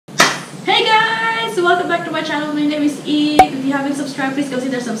guys! Welcome back to my channel. My name is Eve. If you haven't subscribed, please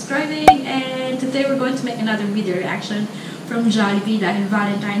consider subscribing. And today we're going to make another video reaction from Jollibee dahil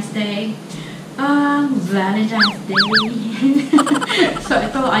Valentine's Day. Valentine's Day. So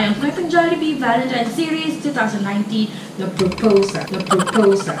ito ay ang Kwentong Jollibee Valentine Series 2019, The Proposer. The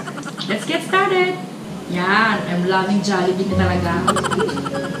Proposer. Let's get started! Yan! I'm loving Jollibee na talaga.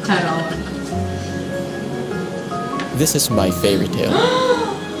 Charot. This is my fairy tale.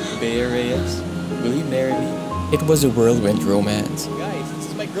 Bea Reyes, will you marry me? It was a whirlwind romance. Guys,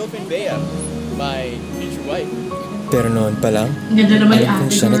 this is my girlfriend Bea, my future wife. Pero noon pa lang, Ganda naman ni alam kong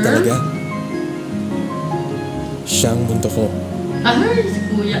ate siya na girl. talaga. Siyang mundo ko, Si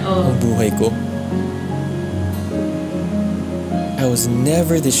kuya, ang buhay ko. I was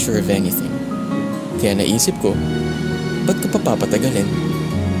never this sure of anything. Kaya naisip ko, ba't ko pa papatagalin?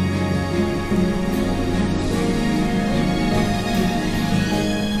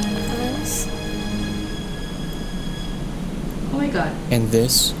 Oh my god. And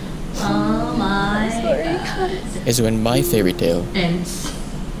this Oh my god. is when my fairy tale Ends.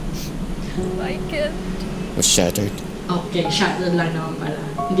 Like it. was shattered. Okay, shattered lang naman pala.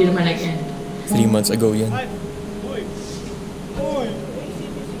 Hindi naman nag-end. 3 months ago yan.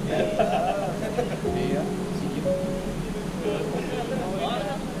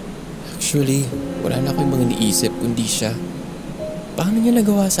 Actually, wala na akong mga niisip kundi siya. Paano niya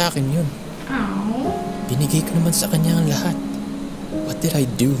nagawa sa akin yun? Ow. Binigay ko naman sa kanya ang lahat. What did I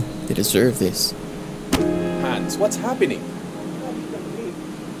do to deserve this? Hans, what's happening?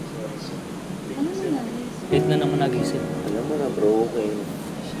 Late na naman nagising. Alam mo na bro, okay.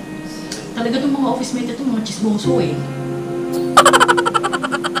 Talaga itong mga office mate ito, mga chismoso eh.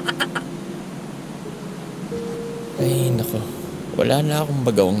 Ay, nako. Wala na akong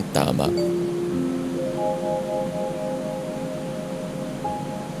bagawang tama.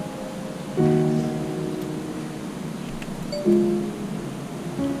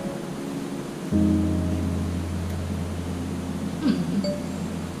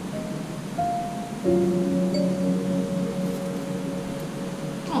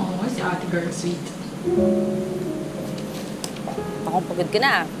 Oh, si ate girl, sweet. Ako pagod ka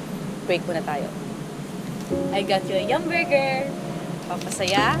na. Break muna tayo. I got you a yum burger.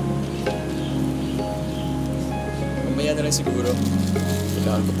 Papasaya? Mamaya na lang siguro.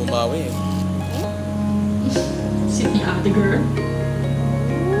 Kailangan ko pumawi eh. Si ate girl.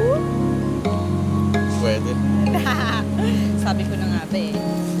 Pwede. Sabi ko na nga ba eh.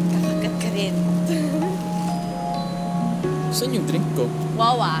 Kakagat ka rin. Saan yung drink ko?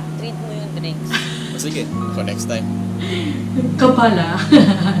 Wawa, treat mo yung drinks. O sige, for next time. Ikaw pala.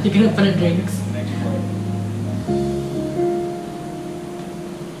 Hindi ka na pala drinks.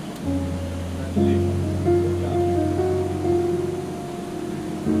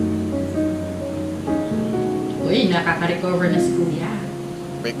 Uy, nakaka-recover na si kuya.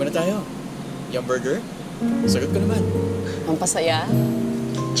 Break muna tayo. Yung burger? Sagot ko naman. Pampasaya?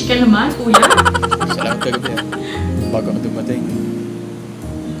 Chicken naman, kuya. Salamat kagabi ah. Bago ako dumating,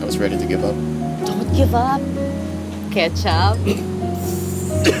 I was ready to give up. Don't give up. Ketchup?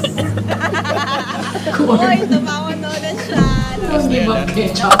 Uy, tumawa na ulit siya. Hindi ba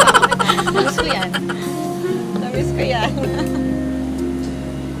ketchup? Namiss ko yan. Namiss ko yan.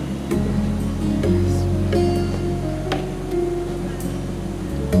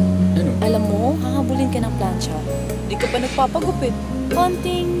 Ano? Alam mo, hahabulin ka ng plancha. Di ka pa nagpapagupit.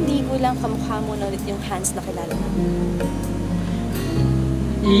 Konting ligo lang kamukha mo na ulit yung hands na kilala mo.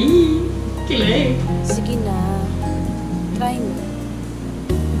 Kilig. Sige na. Try mo.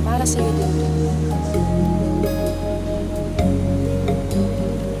 Para sa'yo din.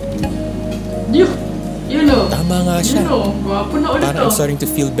 You know. Tama nga siya. You know, gwapo na ulit Parang I'm to. starting to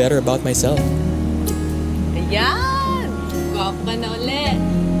feel better about myself. Ayan! Guwap ka na ulit.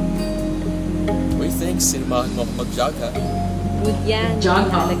 Uy, thanks. Sinamahan mo ako mag-jog ha. Good yan. Jog,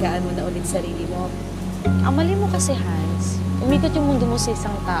 ha? Nalagaan mo na ulit sarili mo. Ang mali mo kasi, Hans, umikot yung mundo mo sa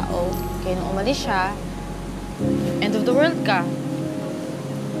isang tao. Kaya nung umalis siya, end of the world ka.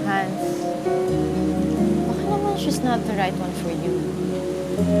 Hans, baka naman she's not the right one for you.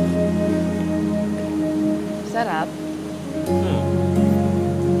 Sarap.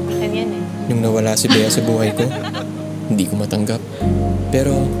 Akin yan eh. Nung nawala si Bea sa buhay ko, hindi ko matanggap.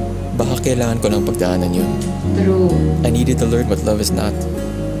 Pero baka kailangan ko lang pagdaanan yun. True. I needed to learn what love is not.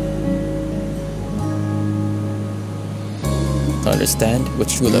 To understand what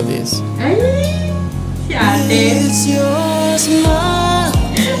true love is. Ay! Si ate. It's your smile,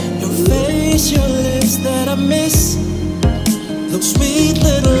 your face, your lips that I miss. Those sweet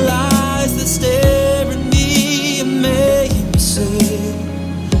little eyes that stare at me and make me say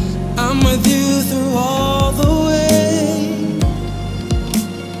I'm with you through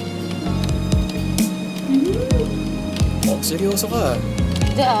seryoso ka.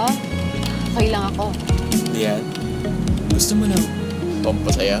 Hindi okay lang ako. Lian, gusto mo ng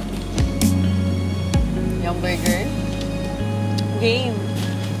pampasaya? Yung burger? Game.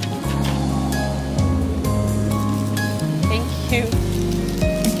 Thank you.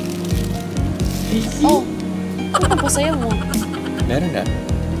 Oh, ano pa pasaya mo? Meron na.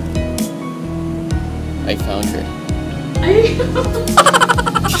 I found her. Ay!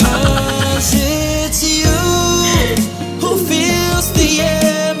 Cause it's you who fills the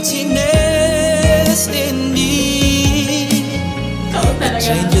emptiness in me.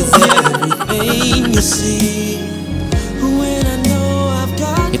 Changes everything you see when I know I've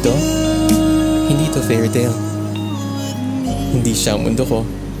got Ito, hindi to fairy tale. Hindi siya ang mundo ko.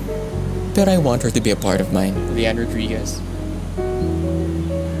 Pero I want her to be a part of mine. Lian Rodriguez,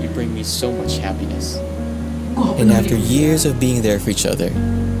 you bring me so much happiness. And after years of being there for each other,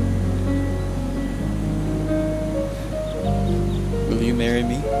 Will you marry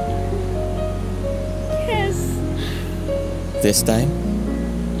me? Yes. this time,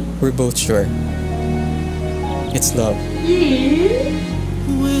 we're both sure. It's love.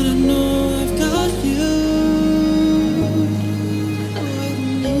 when I know I've got you.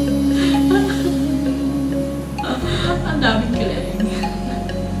 Ang daming kilig.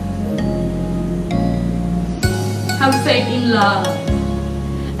 Have faith in love.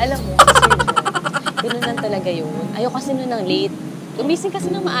 Alam mo, kasi ganun lang talaga yun. Ayaw kasi nun ng late. Gumising kasi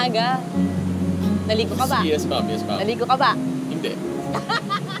ng maaga. Naligo ka ba? Yes, ma'am. Yes, ma'am. Naligo ka ba? Hindi.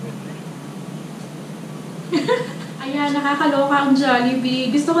 Ayan, nakakaloka ang Jollibee.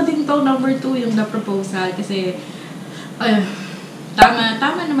 Gusto ko din tong number 2, yung The Proposal. Kasi,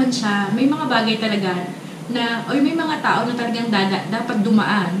 tama naman siya. May mga bagay talaga na, o may mga tao na talagang dapat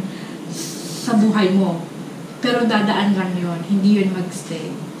dumaan sa buhay mo. Pero dadaan lang yon, hindi yun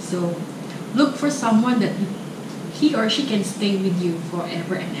magstay. So, look for someone that he or she can stay with you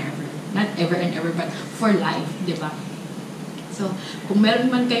forever and ever. Not ever and ever, but for life, di ba? So, kung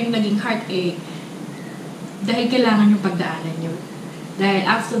meron man kayong naging heartache, dahil kailangan yung pagdaanan nyo. Dahil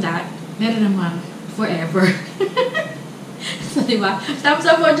after that, meron naman forever. So, di ba? Thumbs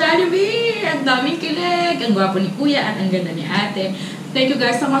up for Jollibee! Ang daming kilig! Ang gwapo ni Kuya at ang ganda ni Ate. Thank you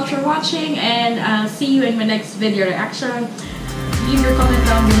guys so much for watching and I'll see you in my next video reaction. Leave your comment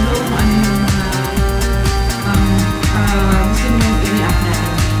down below kung ano